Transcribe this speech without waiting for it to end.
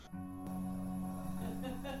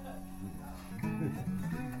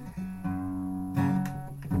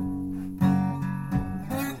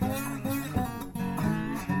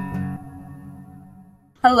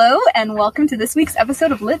Hello, and welcome to this week's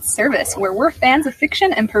episode of Lit Service, where we're fans of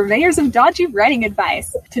fiction and purveyors of dodgy writing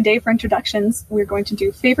advice. Today, for introductions, we're going to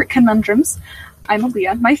do favorite conundrums. I'm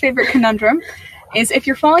Aaliyah. My favorite conundrum is if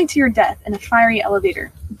you're falling to your death in a fiery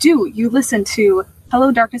elevator, do you listen to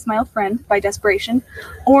Hello Darkness, My Old Friend by Desperation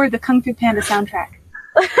or the Kung Fu Panda soundtrack?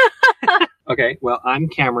 Okay, well, I'm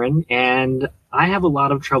Cameron, and I have a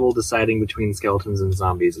lot of trouble deciding between skeletons and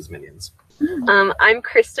zombies as minions. I'm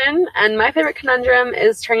Kristen, and my favorite conundrum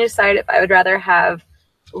is trying to decide if I would rather have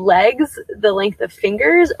legs the length of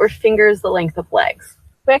fingers or fingers the length of legs.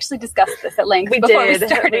 We actually discussed this at length We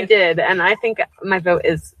did, and I think my vote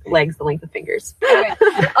is legs the length of fingers. Okay.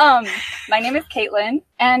 My name is Caitlin,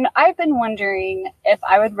 and I've been wondering if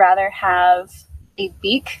I would rather have a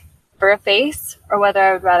beak for a face or whether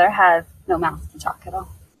I would rather have no mouth to talk at all.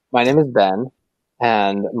 My name is Ben,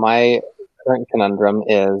 and my current conundrum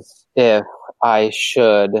is if I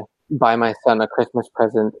should buy my son a Christmas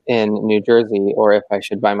present in New Jersey or if I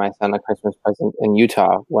should buy my son a Christmas present in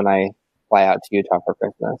Utah when I fly out to Utah for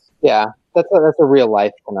Christmas. Yeah, that's a real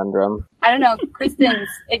life conundrum. I don't know, Kristen's,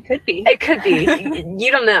 it could be. It could be.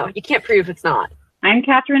 You don't know. You can't prove it's not. I'm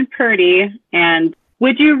Catherine Purdy, and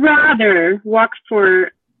would you rather walk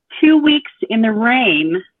for 2 weeks in the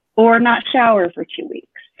rain or not shower for 2 weeks?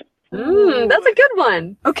 That's a good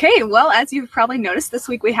one. Okay, well, as you've probably noticed, this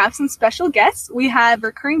week we have some special guests. We have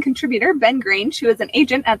recurring contributor Ben Grange, who is an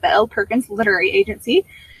agent at the L. Perkins Literary Agency.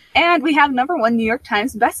 And we have #1 New York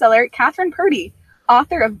Times bestseller, Catherine Purdy,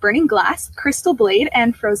 author of Burning Glass, Crystal Blade,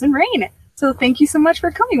 and Frozen Rain. So thank you so much for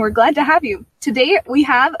coming. We're glad to have you. Today we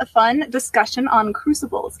have a fun discussion on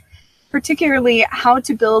crucibles, particularly how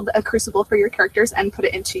to build a crucible for your characters and put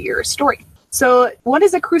it into your story. So what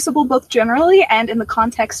is a crucible both generally and in the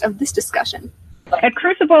context of this discussion? A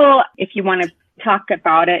crucible, if you want to talk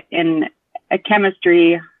about it in a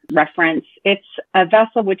chemistry reference, it's a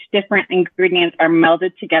vessel which different ingredients are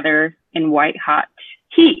melded together in white hot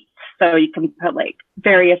heat. So you can put like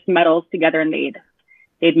various metals together and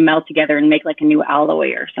they'd melt together and make like a new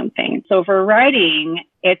alloy or something. So for writing,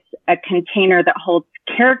 it's a container that holds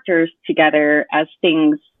characters together as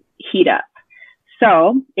things heat up.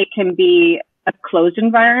 So it can be a closed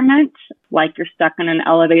environment, like you're stuck in an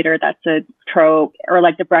elevator, that's a trope, or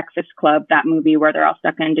like The Breakfast Club, that movie where they're all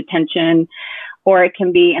stuck in detention. Or it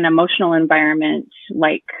can be an emotional environment,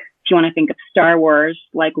 like if you want to think of Star Wars,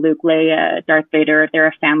 like Luke, Leia, Darth Vader, they're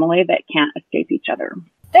a family that can't escape each other.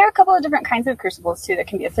 There are a couple of different kinds of crucibles, too. There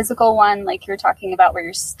can be a physical one, like you were talking about, where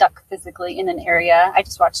you're stuck physically in an area. I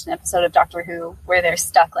just watched an episode of Doctor Who where they're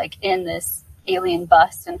stuck like in this alien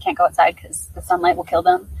bus and can't go outside because the sunlight will kill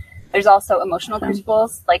them. There's also emotional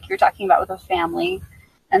crucibles, like you're talking about with a family.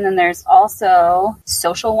 And then there's also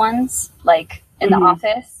social ones, like in the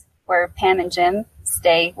office, where Pam and Jim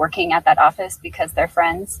stay working at that office because they're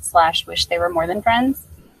friends / wish they were more than friends.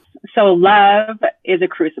 So love is a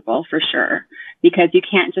crucible for sure, because you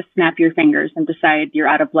can't just snap your fingers and decide you're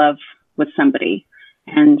out of love with somebody.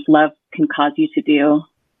 And love can cause you to do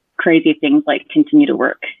crazy things like continue to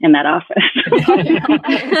work in that office.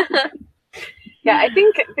 Yeah, I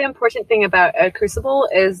think the important thing about a crucible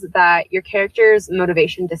is that your character's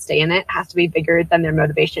motivation to stay in it has to be bigger than their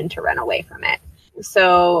motivation to run away from it.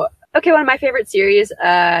 So, okay, one of my favorite series,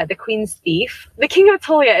 The Queen's Thief. The King of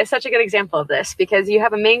Attolia is such a good example of this because you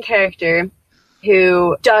have a main character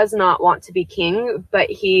who does not want to be king, but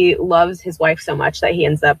he loves his wife so much that he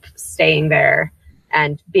ends up staying there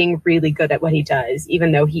and being really good at what he does,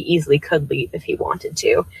 even though he easily could leave if he wanted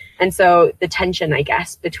to. And so the tension, I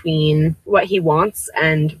guess, between what he wants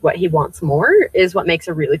and what he wants more is what makes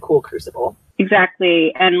a really cool crucible.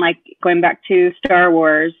 Exactly. And like going back to Star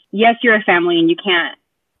Wars, yes, you're a family and you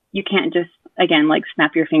can't just, again, like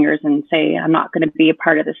snap your fingers and say, I'm not going to be a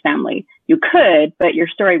part of this family. You could, but your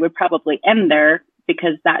story would probably end there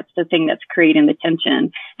because that's the thing that's creating the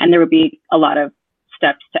tension. And there would be a lot of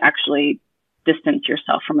steps to actually distance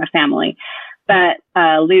yourself from a family. But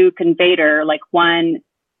Luke and Vader, like one,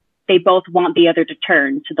 they both want the other to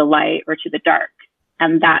turn to the light or to the dark.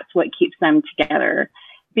 And that's what keeps them together.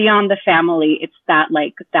 Beyond the family, it's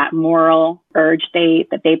that moral urge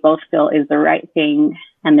that they both feel is the right thing.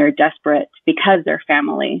 And they're desperate because they're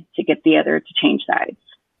family to get the other to change sides.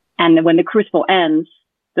 And when the crucible ends,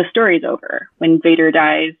 the story's over. When Vader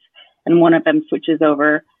dies and one of them switches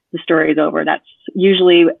over, the story is over. That's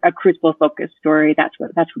usually a crucible-focused story. That's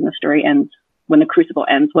when the story ends, when the crucible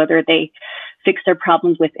ends, whether they fix their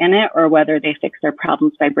problems within it or whether they fix their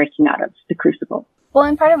problems by breaking out of the crucible. Well,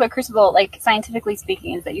 and part of a crucible, like scientifically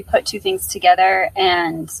speaking, is that you put two things together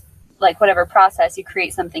and like whatever process, you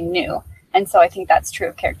create something new. And so I think that's true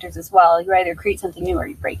of characters as well. You either create something new or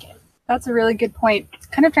you break it. That's a really good point.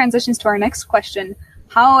 It kind of transitions to our next question.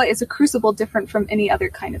 How is a crucible different from any other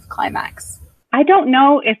kind of climax? I don't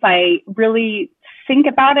know if I really think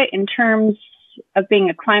about it in terms of being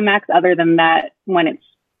a climax, other than that when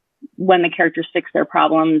the characters fix their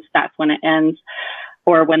problems, that's when it ends,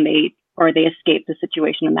 or when they escape the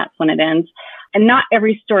situation, and that's when it ends. And not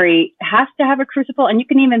every story has to have a crucible, and you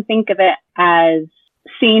can even think of it as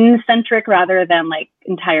scene centric rather than like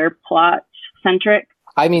entire plot centric.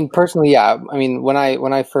 I mean, personally, yeah. I mean, when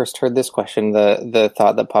I first heard this question, the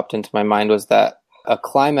thought that popped into my mind was that a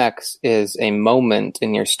climax is a moment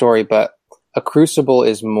in your story, but a crucible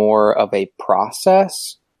is more of a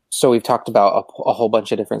process. So we've talked about a whole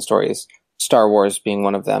bunch of different stories, Star Wars being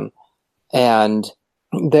one of them. And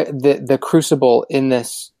the crucible in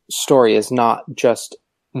this story is not just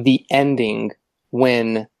the ending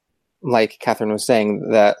when, like Catherine was saying,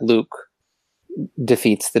 that Luke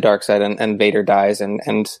defeats the dark side and Vader dies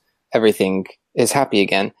and everything is happy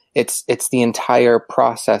again. It's the entire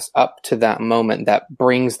process up to that moment that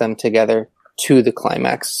brings them together to the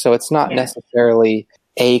climax. So it's not necessarily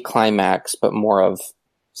a climax, but more of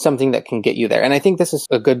something that can get you there. And I think this is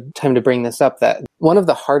a good time to bring this up, that one of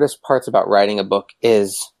the hardest parts about writing a book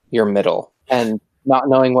is your middle, and not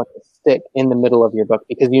knowing what to stick in the middle of your book,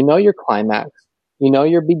 because you know your climax, you know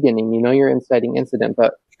your beginning, you know your inciting incident,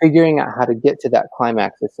 but figuring out how to get to that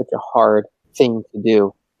climax is such a hard thing to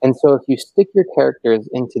do. And so if you stick your characters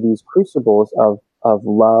into these crucibles of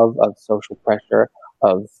love, of social pressure,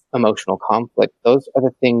 of emotional conflict, those are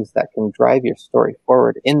the things that can drive your story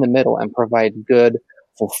forward in the middle and provide good,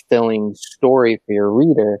 fulfilling story for your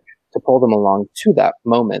reader to pull them along to that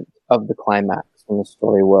moment of the climax when the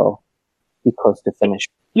story will be close to finish.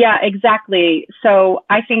 Yeah, exactly. So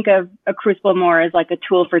I think of a crucible more as like a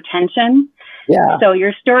tool for tension. Yeah. So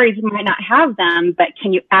your stories might not have them, but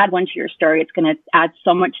can you add one to your story? It's going to add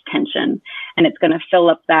so much tension, and it's going to fill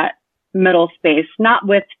up that middle space, not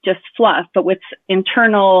with just fluff, but with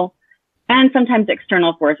internal and sometimes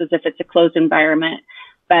external forces if it's a closed environment,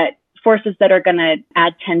 but forces that are going to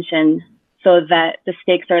add tension so that the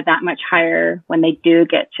stakes are that much higher when they do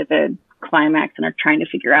get to the climax and are trying to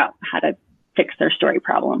figure out how to fix their story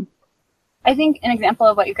problem. I think an example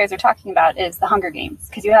of what you guys are talking about is the Hunger Games,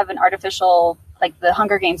 because you have an artificial, like the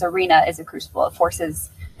Hunger Games arena is a crucible. It forces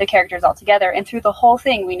the characters all together. And through the whole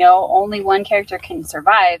thing, we know only one character can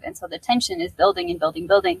survive. And so the tension is building and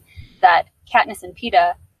building, that Katniss and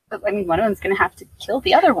Peeta, I mean, one of them's going to have to kill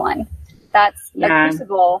the other one. That's a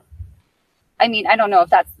crucible. I mean, I don't know if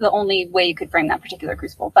that's the only way you could frame that particular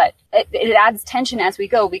crucible, but it adds tension as we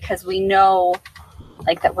go because we know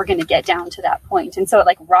like that we're going to get down to that point. And so it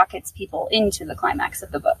like rockets people into the climax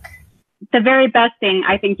of the book. The very best thing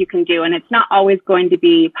I think you can do, and it's not always going to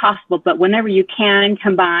be possible, but whenever you can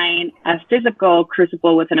combine a physical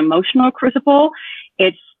crucible with an emotional crucible,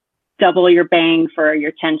 it's double your bang for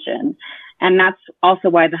your tension. And that's also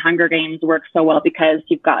why the Hunger Games work so well, because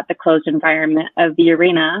you've got the closed environment of the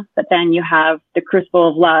arena, but then you have the crucible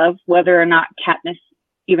of love, whether or not Katniss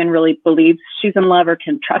even really believes she's in love or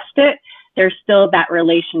can trust it. There's still that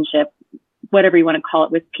relationship, whatever you want to call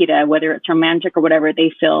it, with Peeta, whether it's romantic or whatever, they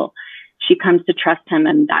feel she comes to trust him,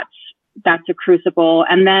 and that's a crucible.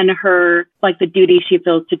 And then her, like the duty she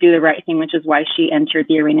feels to do the right thing, which is why she entered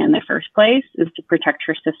the arena in the first place, is to protect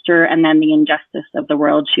her sister, and then the injustice of the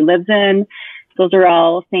world she lives in. Those are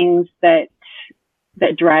all things that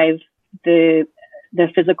drive the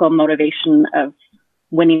physical motivation of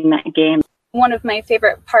winning that game. One of my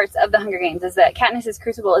favorite parts of the Hunger Games is that Katniss's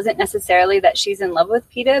crucible isn't necessarily that she's in love with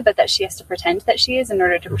Peeta, but that she has to pretend that she is in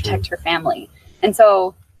order to protect her family. And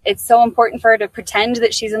so it's so important for her to pretend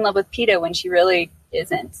that she's in love with Peeta when she really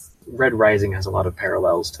isn't. Red Rising has a lot of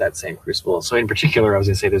parallels to that same crucible. So in particular, I was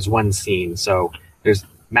going to say there's one scene. So there's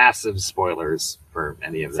massive spoilers for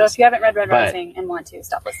any of this. So if you haven't read Red Rising and want to,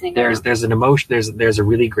 stop listening. There's an emotion. There's a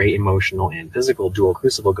really great emotional and physical dual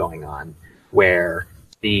crucible going on, where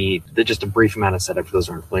the just a brief amount of setup for those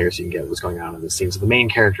who aren't familiar, so you can get what's going on in this scene. So the main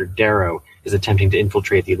character, Darrow, is attempting to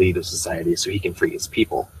infiltrate the elite of society so he can free his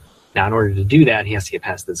people. Now, in order to do that, he has to get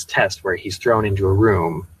past this test where he's thrown into a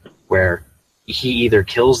room where he either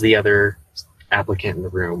kills the other applicant in the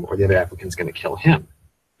room or the other applicant's going to kill him.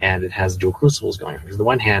 And it has dual crucibles going on. On the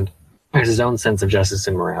one hand, there's his own sense of justice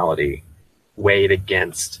and morality weighed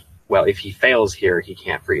against, well, if he fails here, he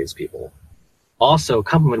can't free his people. Also,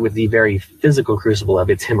 complement with the very physical crucible of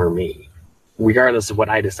it's him or me. Regardless of what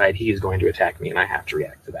I decide, he is going to attack me, and I have to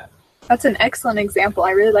react to that. That's an excellent example.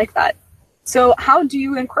 I really like that. So how do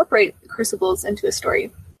you incorporate crucibles into a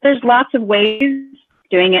story? There's lots of ways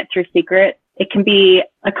doing it through secret. It can be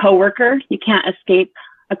a coworker. You can't escape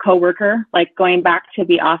a coworker, like going back to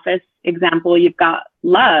the Office example, you've got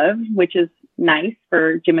love, which is nice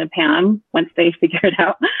for Jim and Pam once they figure it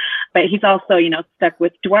out. But he's also, stuck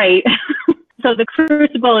with Dwight. So the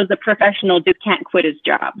Crucible is a professional who can't quit his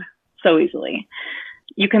job so easily.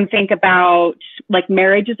 You can think about like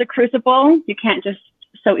marriage is a crucible. You can't just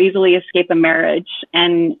so easily escape a marriage.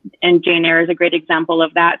 And Jane Eyre is a great example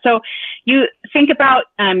of that. So you think about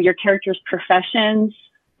your characters' professions,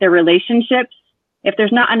 their relationships. If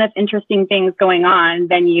there's not enough interesting things going on,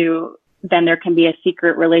 then there can be a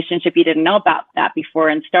secret relationship you didn't know about that before.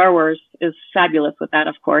 And Star Wars is fabulous with that,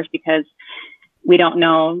 of course, because we don't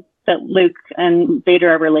know that Luke and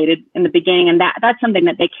Vader are related in the beginning. And that's something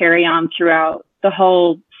that they carry on throughout the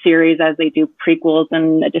whole series as they do prequels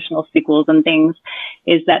and additional sequels and things,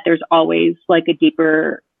 is that there's always like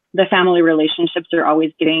the family relationships are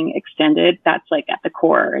always getting extended. That's like at the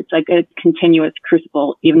core. It's like a continuous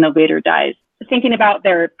crucible, even though Vader dies. Thinking about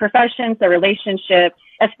their professions, their relationships,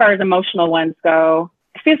 as far as emotional ones go.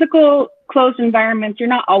 Physical, closed environments, you're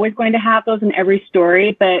not always going to have those in every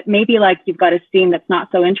story, but maybe like you've got a scene that's not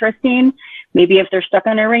so interesting. Maybe if they're stuck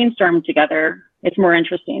in a rainstorm together, it's more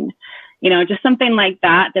interesting. Just something like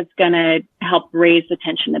that that's going to help raise the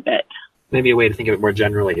tension a bit. Maybe a way to think of it more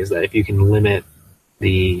generally is that if you can limit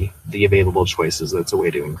the available choices, that's a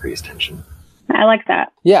way to increase tension. I like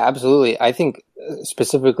that. Yeah, absolutely. I think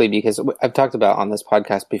specifically because I've talked about on this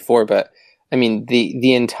podcast before, but I mean,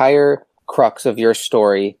 the entire crux of your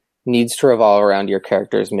story needs to revolve around your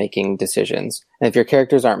characters making decisions. And if your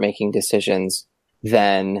characters aren't making decisions,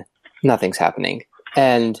 then nothing's happening.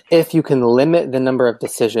 And if you can limit the number of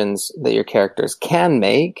decisions that your characters can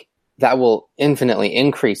make, that will infinitely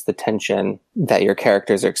increase the tension that your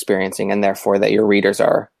characters are experiencing and therefore that your readers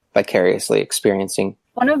are vicariously experiencing.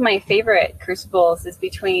 One of my favorite crucibles is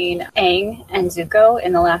between Aang and Zuko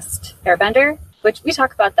in The Last Airbender, which we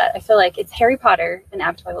talk about that. I feel like it's Harry Potter and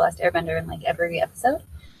Avatar: The Last Airbender in like every episode.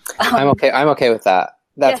 I'm okay with that.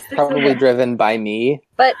 That's yes, probably driven by me.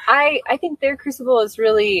 But I think their crucible is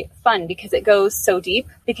really fun because it goes so deep,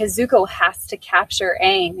 because Zuko has to capture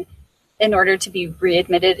Aang in order to be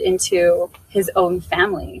readmitted into his own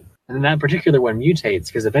family. And that particular one mutates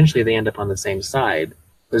because eventually they end up on the same side.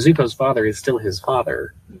 But Zuko's father is still his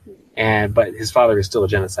father, but his father is still a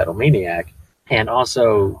genocidal maniac. And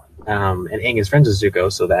also, and Aang is friends with Zuko,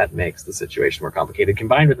 so that makes the situation more complicated,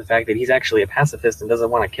 combined with the fact that he's actually a pacifist and doesn't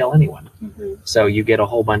want to kill anyone. Mm-hmm. So you get a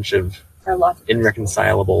whole bunch of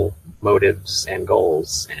irreconcilable motives and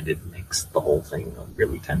goals, and it makes the whole thing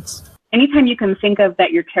really tense. Anytime you can think of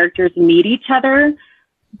that your characters need each other,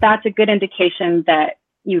 that's a good indication that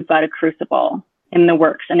you've got a crucible in the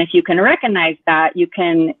works. And if you can recognize that, you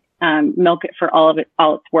can milk it for all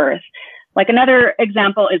it's worth. Like another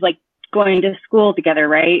example is like going to school together,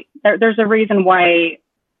 right? There's a reason why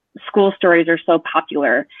school stories are so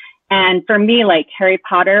popular. And for me, like Harry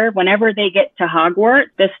Potter, whenever they get to Hogwarts,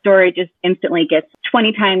 this story just instantly gets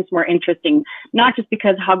 20 times more interesting. Not just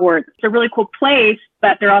because Hogwarts is a really cool place,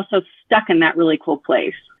 but they're also stuck in that really cool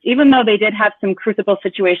place. Even though they did have some crucible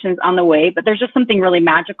situations on the way, but there's just something really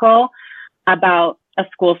magical about a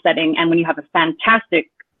school setting. And when you have a fantastic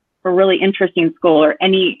or really interesting school, or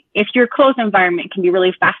if your closed environment can be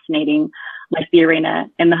really fascinating, like the arena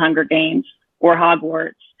in the Hunger Games or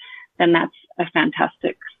Hogwarts, then that's a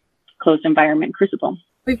fantastic closed environment crucible.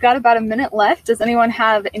 We've got about a minute left. Does anyone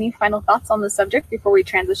have any final thoughts on the subject before we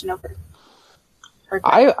transition over?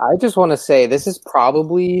 I just want to say this is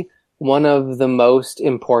probably one of the most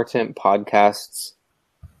important podcasts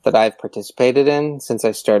that I've participated in since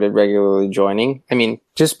I started regularly joining. I mean,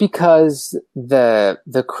 just because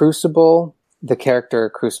the crucible, the character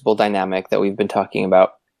crucible dynamic that we've been talking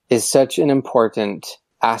about is such an important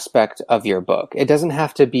aspect of your book. It doesn't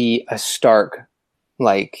have to be a stark,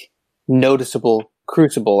 like, noticeable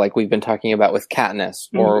crucible like we've been talking about with Katniss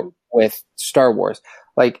or with Star Wars.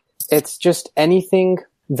 Like, it's just anything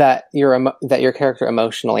that your character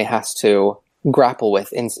emotionally has to grapple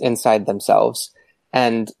with inside themselves,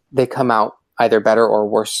 and they come out either better or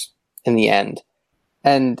worse in the end.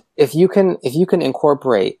 And if you can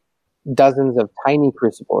incorporate dozens of tiny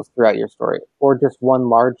crucibles throughout your story, or just one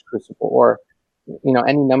large crucible, or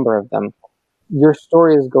any number of them, your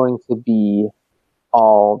story is going to be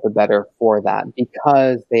all the better for that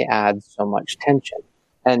because they add so much tension.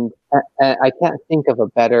 And I can't think of a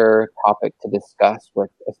better topic to discuss with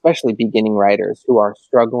especially beginning writers who are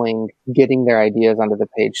struggling getting their ideas onto the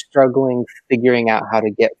page, struggling figuring out how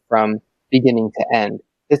to get from beginning to end.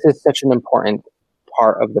 This is such an important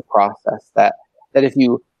part of the process that if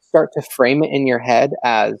you start to frame it in your head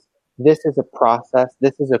as this is a process,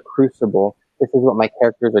 this is a crucible, this is what my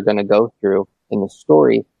characters are going to go through, in the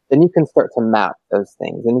story, then you can start to map those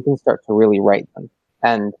things and you can start to really write them.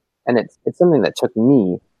 And it's something that took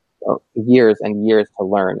me years and years to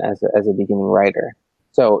learn as a beginning writer.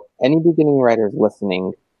 So any beginning writers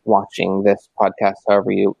listening, watching this podcast,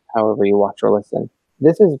 however you watch or listen,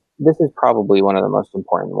 this is probably one of the most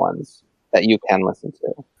important ones that you can listen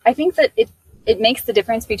to. I think that it makes the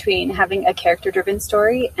difference between having a character-driven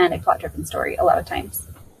story and a plot-driven story a lot of times.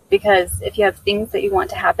 Because if you have things that you want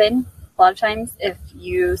to happen, a lot of times if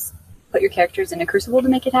you put your characters in a crucible to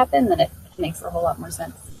make it happen, then it makes a whole lot more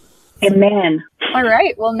sense. Amen. All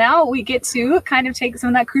right. Well, now we get to kind of take some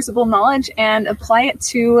of that crucible knowledge and apply it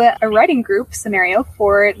to a writing group scenario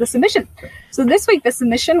for the submission. So this week, the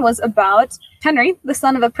submission was about Henry, the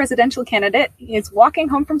son of a presidential candidate. He is walking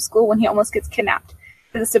home from school when he almost gets kidnapped.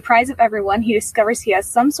 To the surprise of everyone, he discovers he has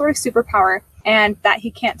some sort of superpower and that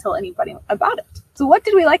he can't tell anybody about it. So what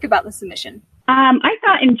did we like about the submission? I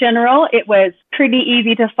thought in general it was pretty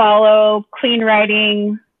easy to follow, clean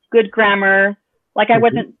writing, good grammar. Like I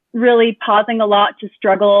wasn't really pausing a lot to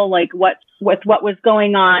struggle with what was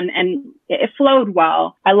going on, and it flowed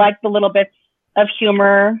well. I liked the little bits of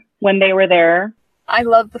humor when they were there. I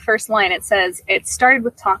love the first line. It says, "It started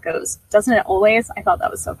with tacos. Doesn't it always?" I thought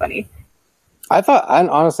that was so funny.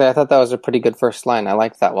 Honestly, I thought that was a pretty good first line. I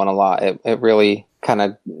liked that one a lot. It really kind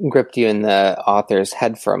of gripped you in the author's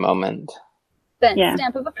head for a moment. Then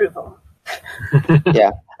stamp of approval.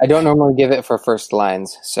 Yeah, I don't normally give it for first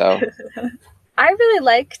lines, so. I really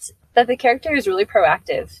liked that the character is really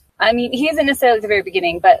proactive. I mean, he isn't necessarily at the very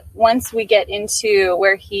beginning, but once we get into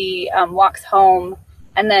where he walks home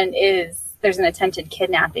and then there's an attempted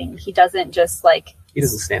kidnapping, he doesn't just he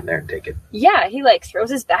doesn't stand there and take it. Yeah, he throws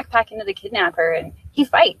his backpack into the kidnapper and he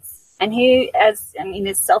fights. And he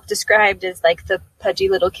is self-described as the pudgy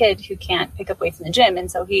little kid who can't pick up weights in the gym. And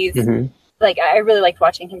so he's I really liked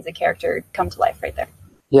watching him as a character come to life right there.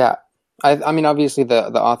 Yeah. I mean, obviously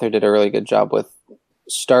the author did a really good job with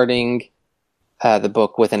starting the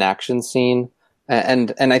book with an action scene.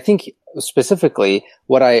 And I think specifically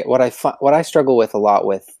what I struggle with a lot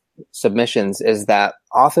with submissions is that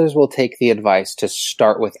authors will take the advice to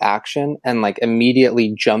start with action and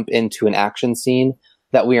immediately jump into an action scene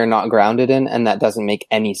that we are not grounded in and that doesn't make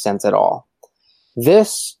any sense at all.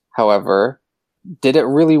 This, however, did it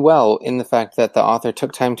really well in the fact that the author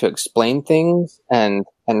took time to explain things and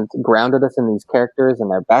grounded us in these characters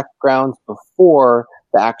and their backgrounds before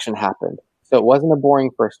the action happened. So it wasn't a boring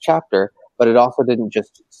first chapter, but it also didn't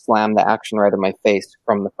just slam the action right in my face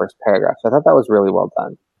from the first paragraph. So I thought that was really well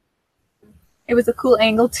done. It was a cool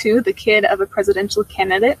angle, too, the kid of a presidential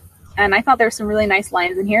candidate. And I thought there were some really nice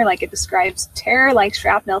lines in here, it describes terror like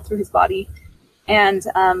shrapnel through his body. And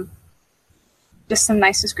just some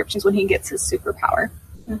nice descriptions when he gets his superpower.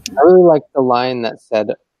 Mm-hmm. I really liked the line that said,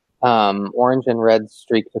 orange and red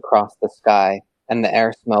streaked across the sky, and the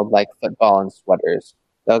air smelled like football and sweaters.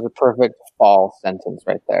 That was a perfect fall sentence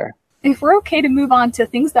right there. If we're okay to move on to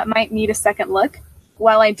things that might need a second look,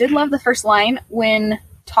 while I did love the first line, when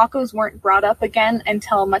tacos weren't brought up again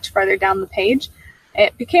until much farther down the page,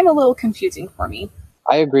 it became a little confusing for me.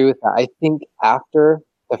 I agree with that. I think after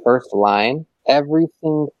the first line,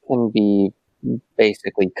 everything can be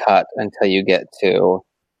basically cut until you get to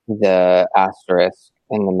the asterisk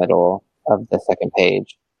in the middle of the second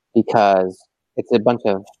page, because it's a bunch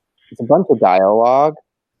of dialogue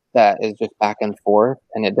that is just back and forth,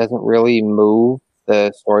 and it doesn't really move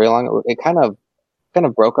the story along. It kind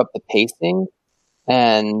of broke up the pacing,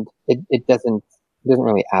 and it doesn't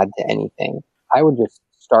really add to anything. I would just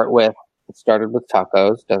start with, it started with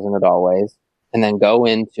tacos, doesn't it always, and then go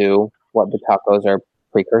into what the tacos are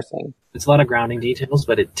precursing. It's a lot of grounding details,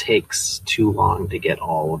 but it takes too long to get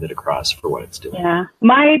all of it across for what it's doing. Yeah.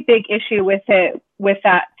 My big issue with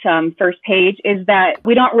that first page is that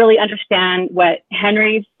we don't really understand what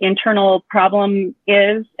Henry's internal problem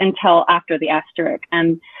is until after the asterisk.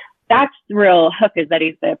 And that's the real hook, is that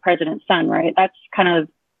he's the president's son, right? That's kind of,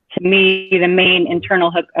 to me, the main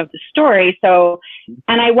internal hook of the story. So,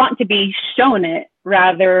 and I want to be shown it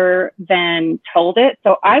rather than told it.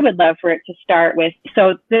 So I would love for it to start with,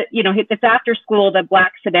 it's after school, the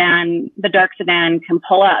dark sedan can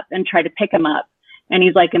pull up and try to pick him up. And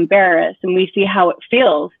he's embarrassed. And we see how it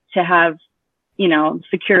feels to have,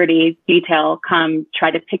 security detail come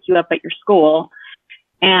try to pick you up at your school.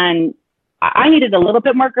 And I needed a little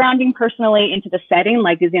bit more grounding personally into the setting,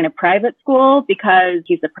 he's in a private school because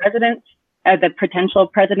he's the potential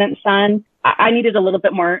president's son. I needed a little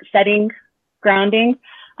bit more setting grounding.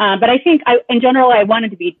 But I think in general, I wanted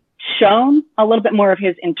to be shown a little bit more of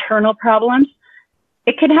his internal problems.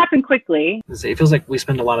 It could happen quickly. It feels like we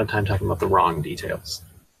spend a lot of time talking about the wrong details.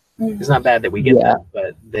 It's not bad that we get Yeah. them,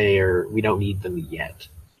 but we don't need them yet.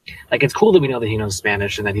 Like, it's cool that we know that he knows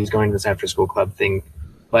Spanish and that he's going to this after-school club thing,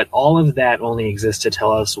 but all of that only exists to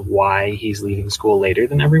tell us why he's leaving school later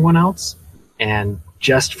than everyone else. And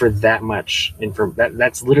just for that much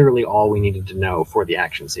that's literally all we needed to know for the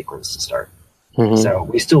action sequence to start. Mhm. So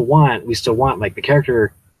we still want like the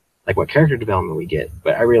character, like what character development we get.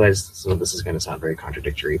 But I realize some of this is going to sound very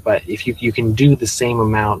contradictory. But if you can do the same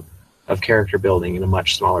amount of character building in a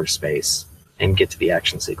much smaller space and get to the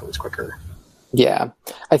action sequence quicker. Yeah.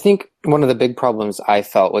 I think one of the big problems I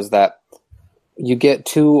felt was that you get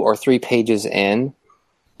 2 or 3 pages in,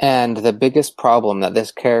 and the biggest problem that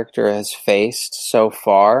this character has faced so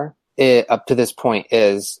far, up to this point,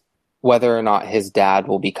 is whether or not his dad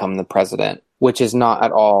will become the president, which is not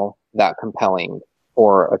at all that compelling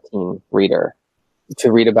for a teen reader.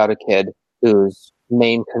 To read about a kid whose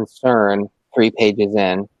main concern 3 pages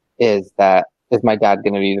in is my dad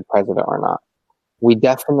going to be the president or not? We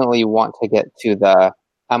definitely want to get to the,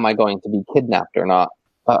 am I going to be kidnapped or not,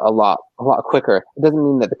 a lot quicker. It doesn't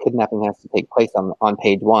mean that the kidnapping has to take place on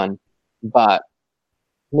page 1, but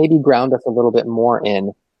maybe ground us a little bit more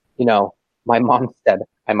in, my mom said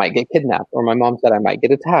I might get kidnapped, or my mom said I might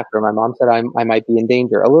get attacked, or my mom said I might be in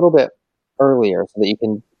danger, a little bit earlier, so that you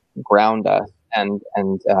can ground us and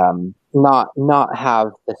not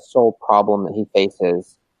have the sole problem that he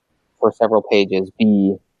faces for several pages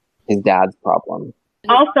be his dad's problem.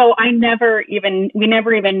 Also, we never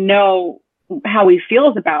even know how he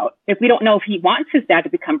feels about, if we don't know if he wants his dad to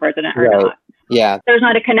become president or Right. not. Yeah. There's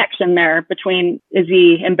not a connection there between, is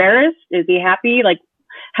he embarrassed? Is he happy? Like,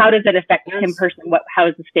 how does it affect him personally? How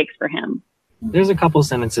is the stakes for him? There's a couple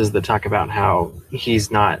sentences that talk about how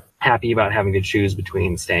he's not happy about having to choose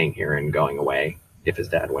between staying here and going away if his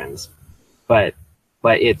dad wins. But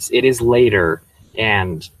it is later,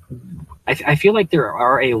 and I feel like there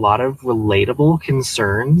are a lot of relatable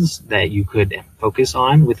concerns that you could focus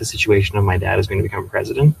on with the situation of my dad is going to become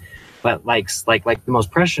president. But like the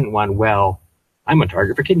most prescient one, well, I'm a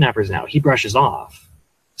target for kidnappers now. He brushes off.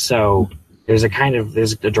 So there's a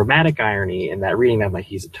dramatic irony in that, reading that, like,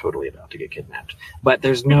 he's totally about to get kidnapped. But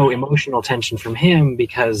there's no emotional tension from him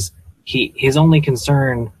because his only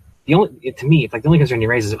concern, the only concern he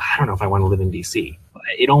raises is, I don't know if I want to live in DC.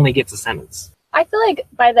 It only gets a sentence. I feel like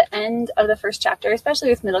by the end of the first chapter, especially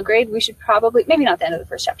with middle grade, we should probably, maybe not the end of the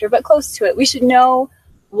first chapter, but close to it, we should know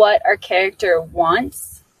what our character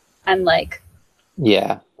wants and, like,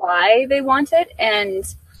 why they want it. And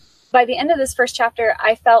by the end of this first chapter,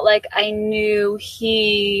 I felt like I knew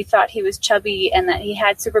he thought he was chubby and that he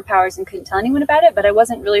had superpowers and couldn't tell anyone about it, but I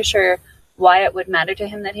wasn't really sure why it would matter to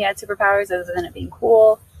him that he had superpowers other than it being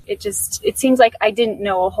cool. It seems like I didn't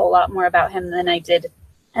know a whole lot more about him than I did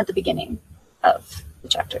at the beginning of the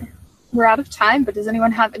chapter. We're out of time, but does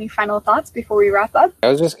anyone have any final thoughts before we wrap up? I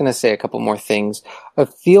was just going to say a couple more things. I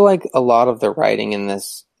feel like a lot of the writing in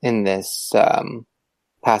this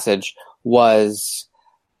passage was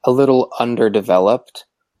a little underdeveloped.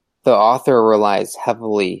 The author relies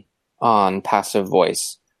heavily on passive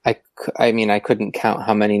voice. I mean, I couldn't count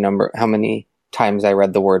how many times I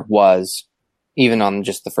read the word was, even on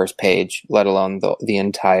just the first page, let alone the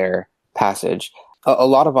entire passage. A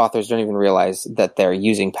lot of authors don't even realize that they're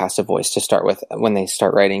using passive voice to start with when they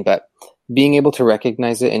start writing, but being able to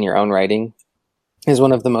recognize it in your own writing is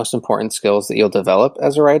one of the most important skills that you'll develop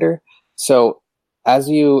as a writer. So as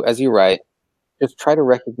you write, just try to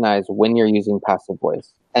recognize when you're using passive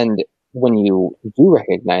voice. And when you do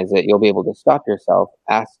recognize it, you'll be able to stop yourself,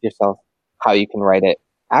 ask yourself how you can write it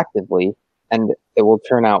actively, and it will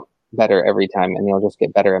turn out better every time, and you'll just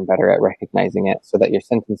get better and better at recognizing it, so that your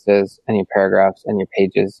sentences and your paragraphs and your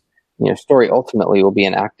pages and your story ultimately will be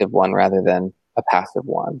an active one rather than a passive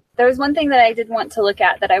one. There was one thing that I did want to look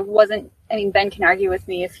at that Ben can argue with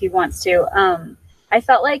me if he wants to. I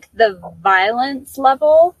felt like the violence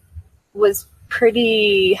level was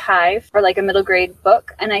pretty high for like a middle grade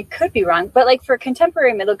book, and I could be wrong, but like for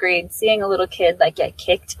contemporary middle grade, seeing a little kid like get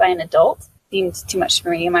kicked by an adult seemed too much for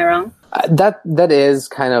me. Am I wrong? That is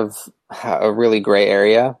kind of a really gray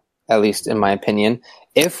area, at least in my opinion.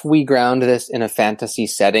 If we ground this in a fantasy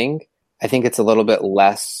setting, I think it's a little bit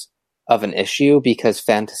less of an issue, because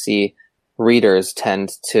fantasy readers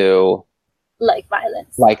tend to like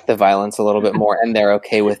violence, like the violence a little bit more, and they're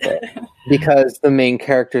okay with it because the main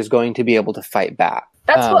character is going to be able to fight back.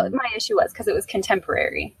 That's what my issue was, because it was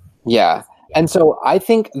contemporary. Yeah. And so I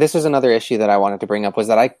think this is another issue that I wanted to bring up, was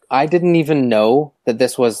that I didn't even know that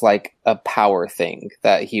this was like a power thing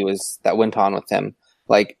that went on with him.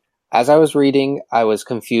 Like, as I was reading, I was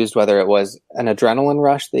confused whether it was an adrenaline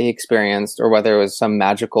rush that he experienced or whether it was some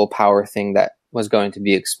magical power thing that was going to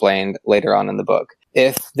be explained later on in the book.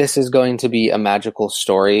 If this is going to be a magical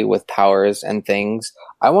story with powers and things,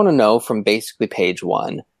 I want to know from basically page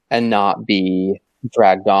 1 and not be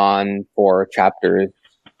dragged on for chapters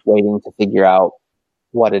waiting to figure out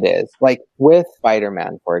what it is. Like with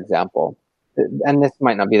Spider-Man, for example, and this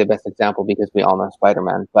might not be the best example because we all know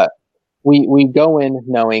Spider-Man, but we go in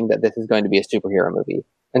knowing that this is going to be a superhero movie.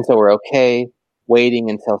 And so we're okay waiting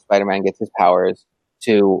until Spider-Man gets his powers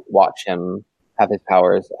to watch him have his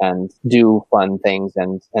powers and do fun things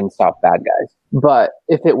and stop bad guys. But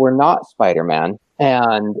if it were not Spider-Man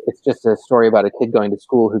and it's just a story about a kid going to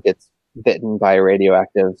school who gets bitten by a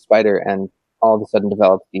radioactive spider and all of a sudden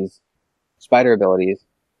develops these spider abilities,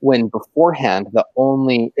 when beforehand the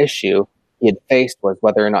only issue he had faced was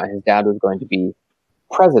whether or not his dad was going to be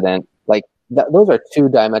president, like those are two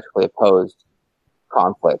diametrically opposed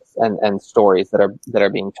conflicts and stories that are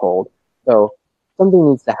being told. So something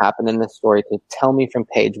needs to happen in this story to tell me from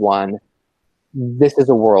page 1, this is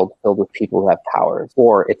a world filled with people who have powers,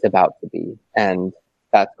 or it's about to be. And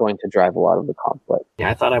that's going to drive a lot of the conflict. Yeah,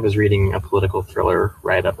 I thought I was reading a political thriller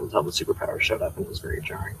right up until the superpowers showed up, and it was very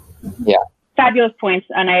jarring. Yeah. Fabulous points,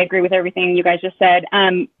 and I agree with everything you guys just said.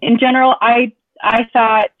 In general, I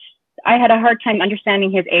thought I had a hard time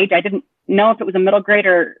understanding his age. I didn't know if it was a middle grade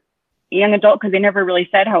or young adult because they never really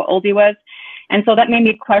said how old he was. And so that made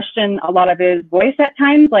me question a lot of his voice at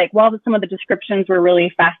times. Like, while some of the descriptions were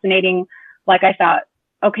really fascinating, like I thought,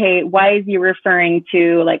 okay, why is he referring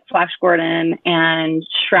to like Flash Gordon and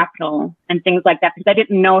shrapnel and things like that? Because I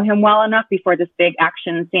didn't know him well enough before this big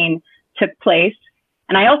action scene took place.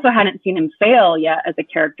 And I also hadn't seen him fail yet as a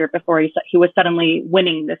character before he was suddenly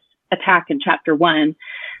winning this attack in chapter 1.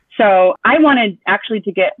 So I wanted actually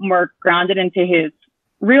to get more grounded into his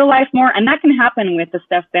real life more. And that can happen with the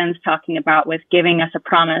stuff Ben's talking about, with giving us a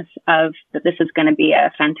promise of that this is going to be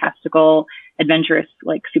a fantastical, adventurous,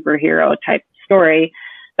 like superhero type story.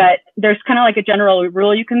 But there's kind of like a general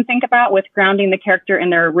rule you can think about with grounding the character in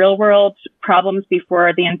their real world problems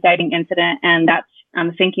before the inciting incident. And that's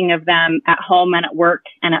thinking of them at home and at work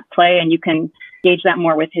and at play. And you can gauge that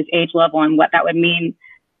more with his age level and what that would mean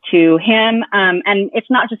to him. And it's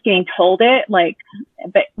not just getting told it, like,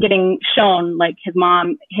 but getting shown, like, his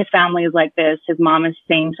family is like this. His mom is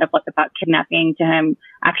saying stuff like about kidnapping to him,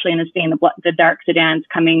 actually understanding the dark sedans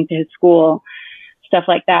coming to his school, stuff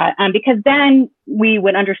like that. Because then we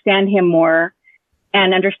would understand him more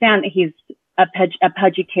and understand that he's a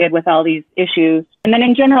pudgy kid with all these issues. And then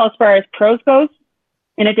in general, as far as prose goes,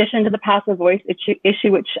 in addition to the passive voice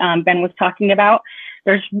issue, which Ben was talking about,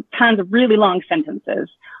 there's tons of really long sentences.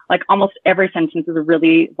 Like almost every sentence is a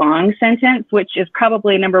really long sentence, which is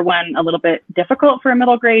probably, number one, a little bit difficult for a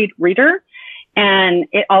middle grade reader. And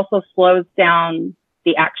it also slows down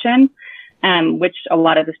the action, which a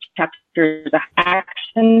lot of this chapter is an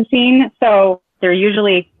action scene. So they're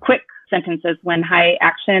usually quick sentences when high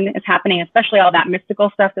action is happening, especially all that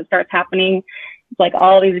mystical stuff that starts happening. It's like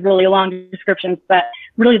all these really long descriptions, but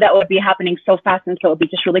really that would be happening so fast, and so it would be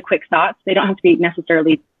just really quick thoughts. They don't have to be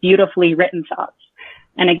necessarily beautifully written thoughts.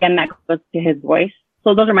 And again, that goes to his voice.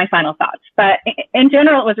 So those are my final thoughts. But in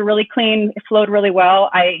general, it was a really clean, it flowed really well.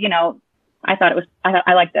 I thought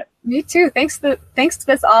I liked it. Me too. Thanks to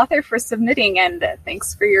this author for submitting, and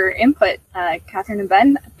thanks for your input, Catherine and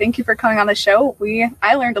Ben. Thank you for coming on the show.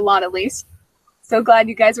 I learned a lot, at least. So glad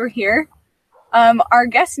you guys were here. Our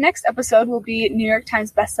guest next episode will be New York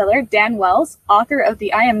Times bestseller Dan Wells, author of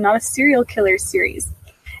the I Am Not a Serial Killer series.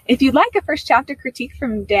 If you'd like a first chapter critique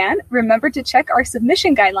from Dan, remember to check our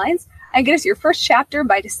submission guidelines and get us your first chapter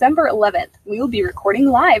by December 11th. We will be recording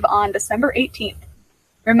live on December 18th.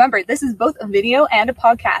 Remember, this is both a video and a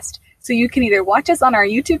podcast, so you can either watch us on our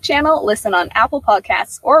YouTube channel, listen on Apple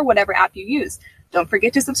Podcasts, or whatever app you use. Don't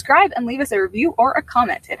forget to subscribe and leave us a review or a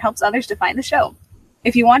comment. It helps others to find the show.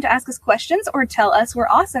 If you want to ask us questions or tell us we're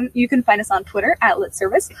awesome, you can find us on Twitter at Lit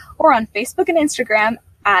Service or on Facebook and Instagram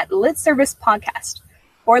at Lit Service Podcast.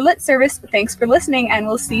 For Lit Service, thanks for listening, and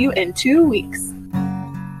we'll see you in 2 weeks.